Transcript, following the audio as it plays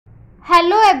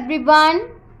Hello everyone,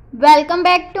 welcome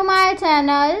back to my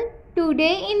channel.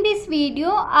 Today in this video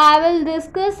I will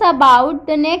discuss about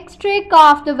the next trick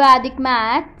of the Vedic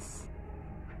maths.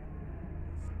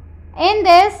 In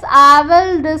this I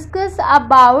will discuss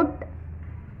about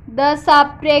the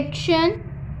subtraction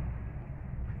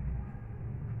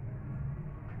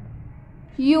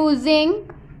using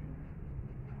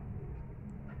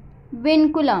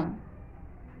Vinculum.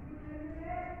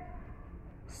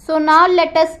 So now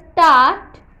let us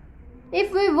start.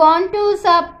 If we want to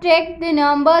subtract the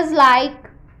numbers like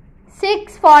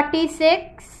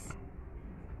 646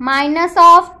 minus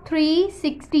of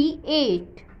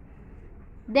 368,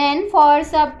 then for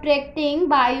subtracting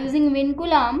by using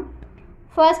Vinculum,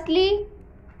 firstly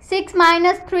 6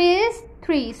 minus 3 is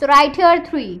 3, so write here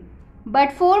 3,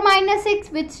 but 4 minus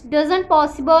 6 which doesn't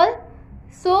possible,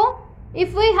 so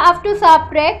if we have to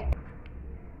subtract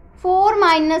 4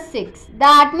 minus 6,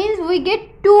 that means we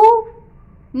get 2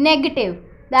 negative,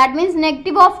 that means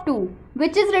negative of 2,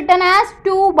 which is written as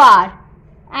 2 bar.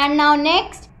 And now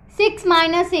next 6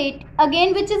 minus 8,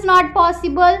 again which is not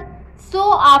possible,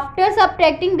 so after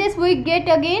subtracting this we get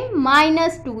again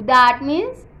minus 2, that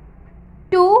means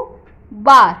 2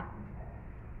 bar.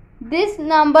 These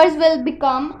numbers will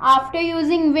become after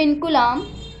using Vinculum.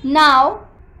 Now,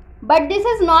 but this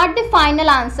is not the final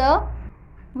answer.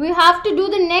 We have to do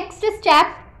the next step,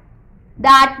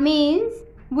 that means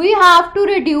we have to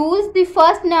reduce the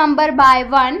first number by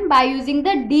 1 by using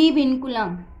the D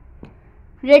Vinculum.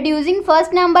 Reducing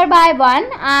first number by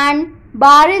 1 and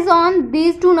bar is on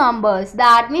these two numbers,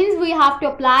 that means we have to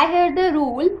apply here the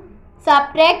rule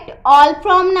subtract all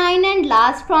from 9 and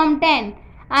last from 10,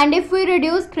 and if we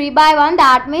reduce 3 by 1,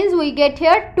 that means we get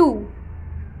here 2,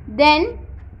 then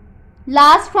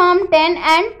last from 10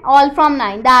 and all from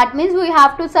 9, that means we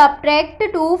have to subtract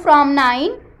 2 from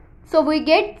 9, so we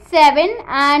get 7,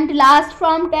 and last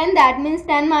from 10, that means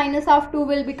 10 minus of 2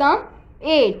 will become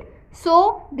 8,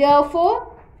 so therefore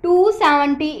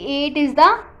 278 is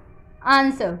the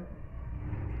answer.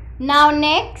 Now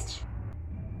next,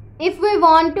 if we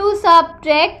want to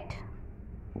subtract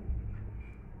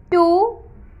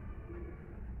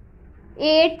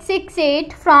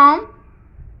 2868 from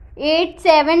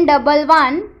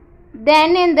 8711,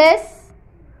 then in this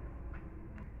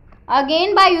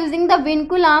again by using the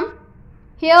Vinculum,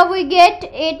 here we get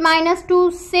 8 minus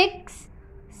 2 6,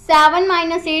 7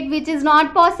 minus 8 which is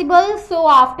not possible, so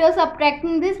after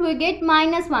subtracting this we get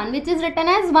minus 1 which is written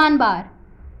as 1 bar,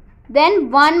 then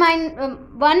 1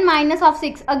 minus of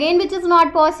 6 again which is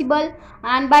not possible,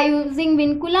 and by using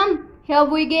Vinculum here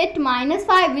we get minus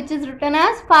 5 which is written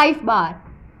as 5 bar,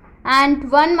 and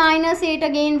 1 minus 8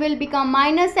 again will become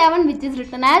minus 7 which is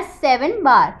written as 7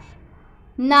 bar.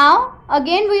 Now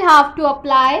again we have to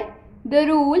apply the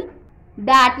rule,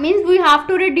 that means we have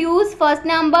to reduce first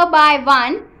number by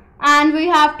 1 and we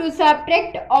have to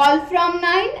subtract all from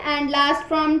 9 and last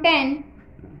from 10,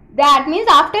 that means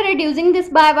after reducing this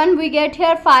by 1 we get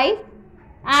here 5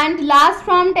 and last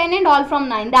from 10 and all from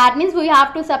 9, that means we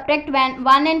have to subtract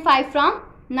 1 and 5 from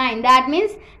 9, that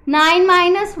means 9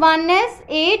 minus 1 is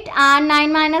 8 and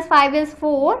 9 minus 5 is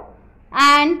 4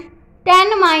 and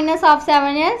 10 minus of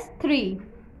 7 is 3.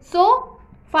 So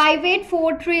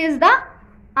 5843 is the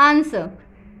answer.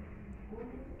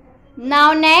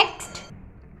 Now next,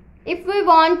 if we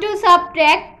want to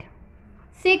subtract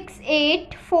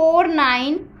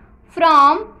 6849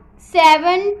 from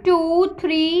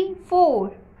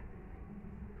 7234,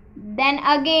 then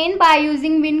again by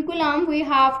using Vinculum we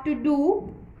have to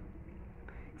do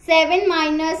 7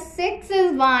 minus 6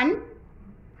 is 1,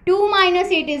 2 minus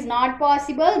 8 is not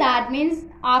possible, that means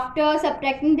after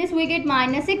subtracting this we get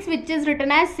minus 6 which is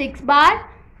written as 6 bar,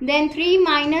 then 3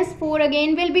 minus 4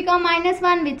 again will become minus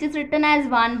 1 which is written as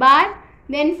 1 bar,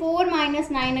 then 4 minus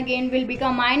 9 again will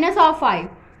become minus of 5,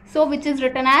 so which is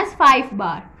written as 5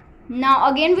 bar. Now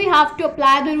again we have to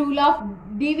apply the rule of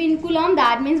D Vinculum,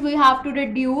 that means we have to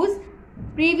reduce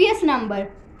previous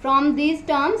number. From these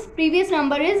terms, previous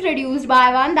number is reduced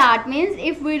by 1, that means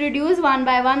if we reduce 1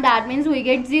 by 1, that means we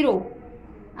get 0.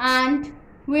 And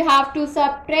we have to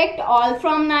subtract all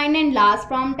from 9 and last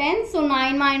from 10, so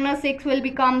 9 minus 6 will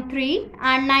become 3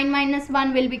 and 9 minus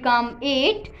 1 will become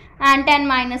 8 and 10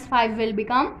 minus 5 will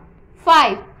become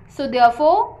 5. So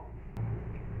therefore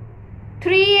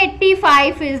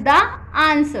 385 is the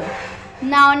answer.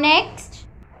 Now next,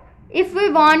 if we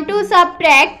want to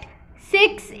subtract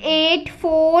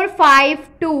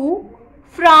 68452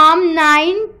 from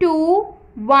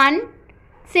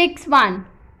 92161,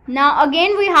 now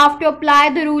again we have to apply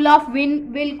the rule of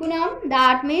Vinculum,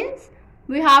 that means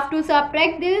we have to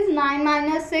subtract this. 9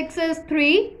 minus 6 is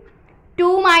 3,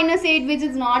 2 minus 8, which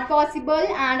is not possible,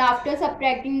 and after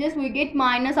subtracting this we get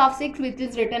minus of 6, which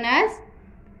is written as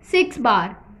 6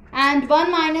 bar, and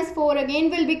 1 minus 4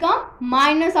 again will become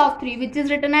minus of 3, which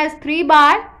is written as 3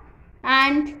 bar,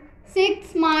 and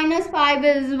 6 minus 5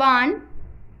 is 1,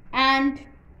 and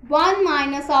 1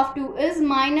 minus of 2 is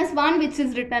minus 1, which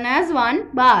is written as 1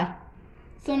 bar.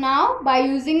 So now by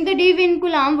using the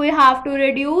Vinculum we have to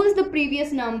reduce the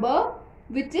previous number,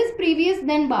 which is previous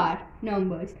then bar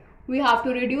numbers. We have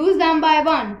to reduce them by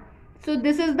 1. So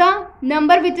this is the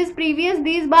number which is previous,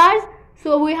 these bars.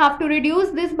 So we have to reduce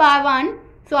this by 1.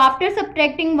 So after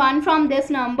subtracting 1 from this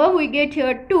number we get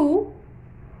here 2,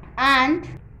 and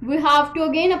we have to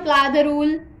again apply the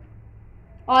rule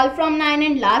all from 9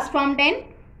 and last from 10.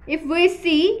 If we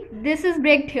see, this is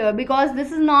breaked here because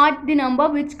this is not the number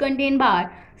which contain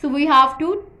bar. So we have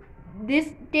to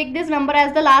take this number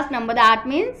as the last number. That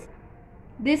means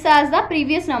this as the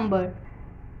previous number.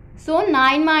 So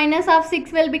 9 minus of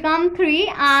 6 will become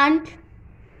 3, and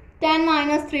 10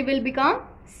 minus 3 will become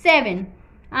 7.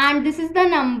 And this is the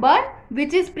number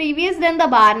which is previous than the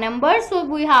bar number. So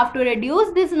we have to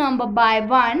reduce this number by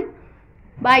 1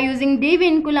 by using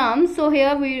Vinculum. So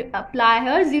here we apply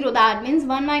here 0. That means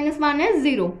 1 minus 1 is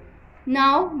 0.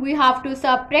 Now we have to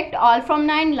subtract all from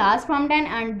 9, last from 10,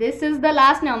 and this is the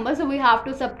last number. So we have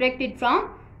to subtract it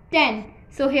from 10.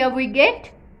 So here we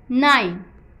get 9.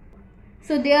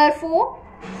 So therefore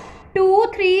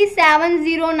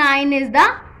 23709 is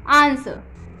the answer.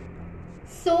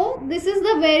 So this is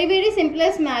the very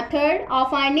simplest method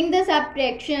of finding the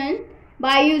subtraction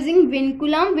by using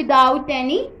Vinculum without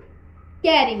any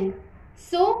carrying.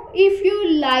 So if you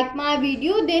like my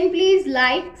video, then please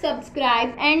like,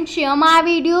 subscribe and share my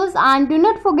videos, and do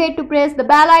not forget to press the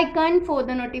bell icon for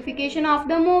the notification of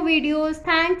the more videos.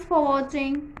 Thanks for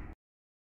watching.